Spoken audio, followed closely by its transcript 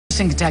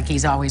Henderson, Kentucky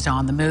is always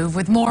on the move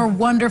with more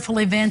wonderful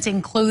events,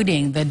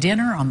 including the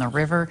Dinner on the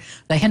River.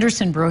 The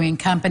Henderson Brewing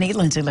Company,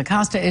 Lindsay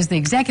LaCosta, is the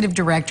executive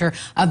director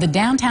of the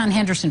Downtown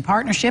Henderson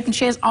Partnership, and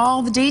she has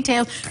all the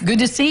details. Good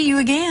to see you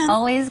again.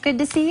 Always good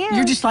to see you.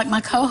 You're just like my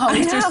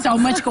co-host. There's so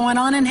much going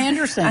on in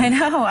Henderson.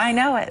 I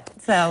know it.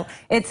 So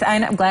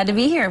I'm glad to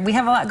be here. We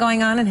have a lot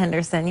going on in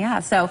Henderson,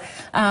 yeah. So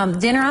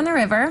Dinner on the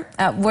River,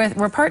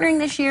 we're partnering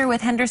this year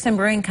with Henderson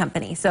Brewing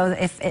Company. So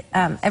if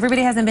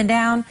everybody hasn't been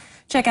down,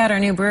 check out our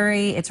new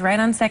brewery. It's right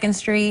on 2nd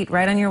Street,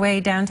 right on your way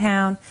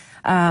downtown.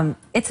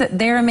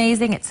 They're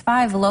amazing. It's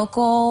 5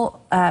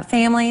 local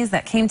families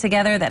that came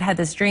together that had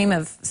this dream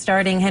of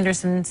starting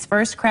Henderson's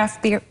first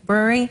craft beer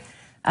brewery.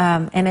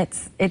 And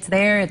it's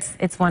there.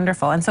 It's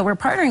wonderful. And so we're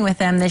partnering with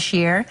them this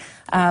year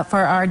for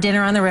our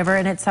Dinner on the River,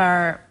 and it's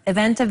our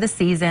event of the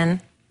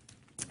season,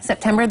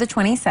 September the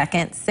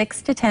 22nd,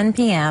 6 to 10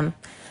 p.m.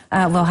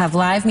 We'll have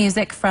live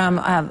music from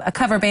a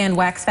cover band,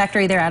 Wax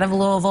Factory. They're out of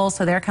Louisville,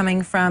 so they're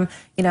coming from,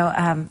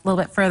 a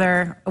little bit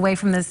further away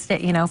from the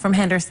state, from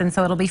Henderson,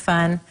 so it'll be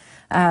fun.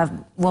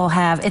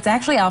 It's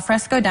actually al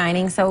fresco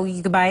dining, so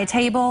you can buy a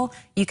table,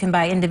 you can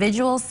buy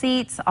individual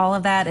seats. All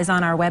of that is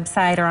on our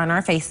website or on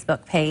our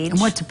Facebook page. And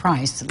what's the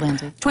price,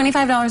 Lindsay?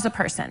 $25 a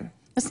person.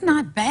 That's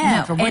not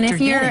bad for what you're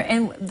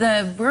getting. And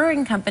the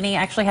brewing company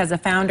actually has a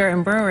founder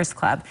and brewers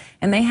club,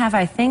 and they have,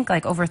 I think,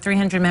 like over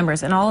 300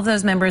 members, and all of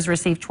those members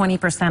receive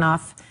 20%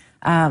 off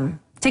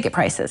ticket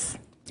prices.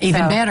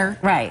 Even better.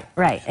 Right.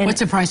 And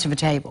what's the price of a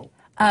table?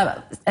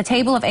 A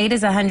table of 8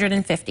 is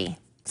 $150.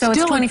 So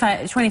it's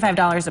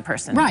 $25 a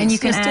person. Right. And you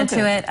can add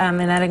to it, and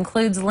that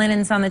includes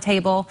linens on the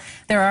table.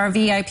 There are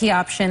VIP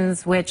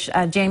options, which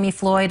Jamie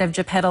Floyd of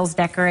Geppetto's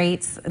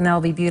decorates, and they'll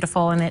be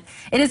beautiful. And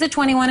it is a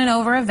 21 and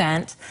over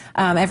event.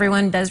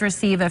 Everyone does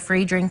receive a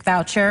free drink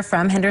voucher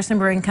from Henderson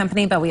Brewing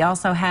Company, but we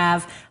also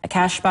have a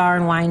cash bar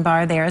and wine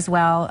bar there as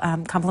well,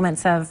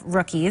 compliments of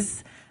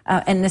rookies.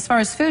 And as far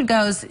as food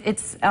goes,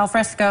 it's al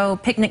fresco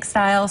picnic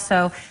style,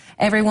 so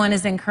everyone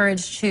is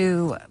encouraged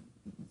to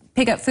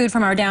pick up food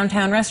from our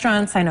downtown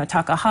restaurants. I know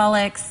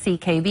Talkaholics,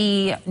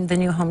 CKB, the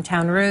new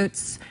Hometown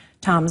Roots,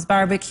 Tom's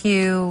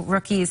Barbecue,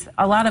 Rookies,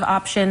 a lot of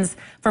options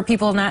for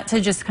people not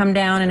to just come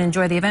down and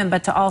enjoy the event,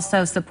 but to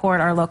also support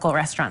our local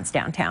restaurants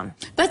downtown.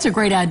 That's a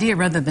great idea,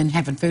 rather than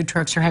having food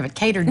trucks or have it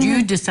catered. Mm-hmm.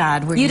 You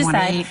decide where you want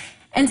to eat.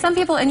 And some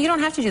people, and you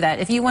don't have to do that.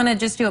 If you want to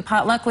just do a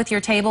potluck with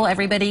your table,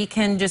 everybody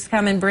can just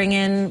come and bring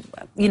in,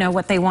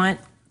 what they want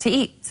to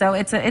eat. So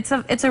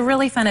it's a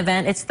really fun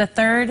event. It's the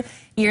 3rd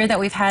year that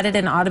we've had it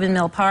in Audubon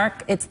Mill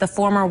Park. It's the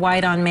former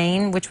White on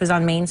Main, which was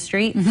on Main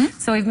Street. Mm-hmm.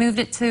 So we've moved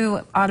it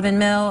to Audubon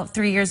Mill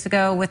 3 years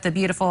ago with the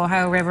beautiful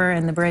Ohio River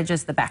and the bridge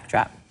as the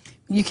backdrop.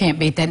 You can't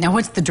beat that. Now,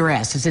 what's the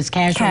dress? Is it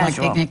casual, like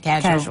picnic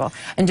casual? Casual.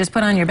 And just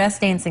put on your best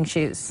dancing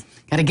shoes.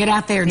 Got to get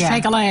out there and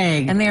shake a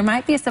leg. And there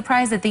might be a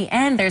surprise at the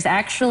end. There's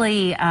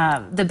actually,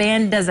 the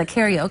band does a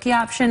karaoke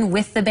option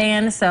with the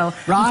band. So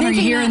Ron, are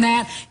you hearing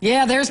that?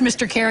 Yeah, there's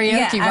Mr.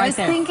 Karaoke right there. I was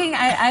thinking,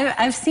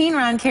 I've seen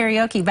Ron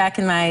karaoke back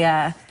in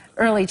my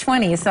early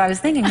 20s, so I was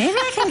thinking maybe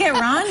I can get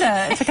Ron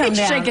to come down.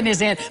 He's shaking his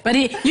head, but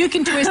you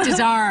can twist his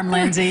arm,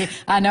 Lindsay.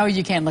 I know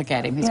you can't look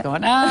at him. He's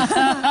going,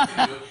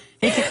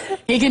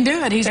 He can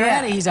do it. He's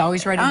ready. He's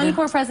always ready.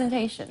 Encore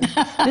presentation.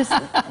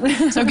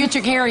 So get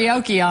your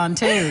karaoke on,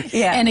 too.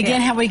 Yeah. And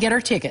again, how do we get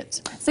our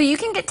tickets? So you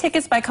can get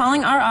tickets by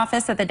calling our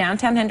office at the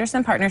Downtown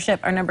Henderson Partnership.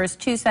 Our number is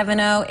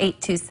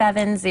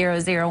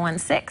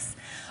 270-827-0016.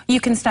 You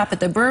can stop at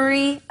the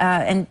brewery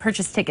and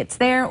purchase tickets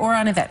there or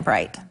on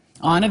Eventbrite.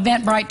 On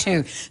Eventbrite,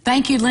 too.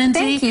 Thank you, Lindsay.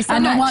 Thank you so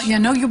much. I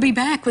know you'll be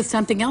back with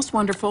something else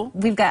wonderful.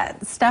 We've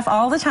got stuff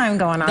all the time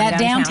going on that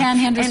Downtown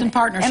Henderson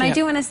Partnership. And I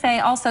do want to say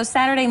also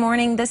Saturday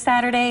morning, this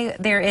Saturday,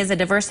 there is a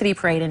diversity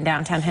parade in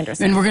Downtown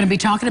Henderson. And we're going to be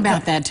talking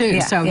about that, too. Yeah,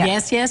 so,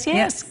 yes.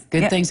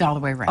 Good things all the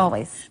way around.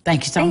 Always.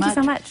 Thank you so much. Thank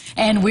you so much.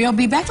 And we'll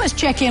be back. Let's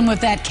check in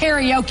with that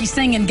karaoke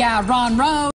singing guy, Ron Rose.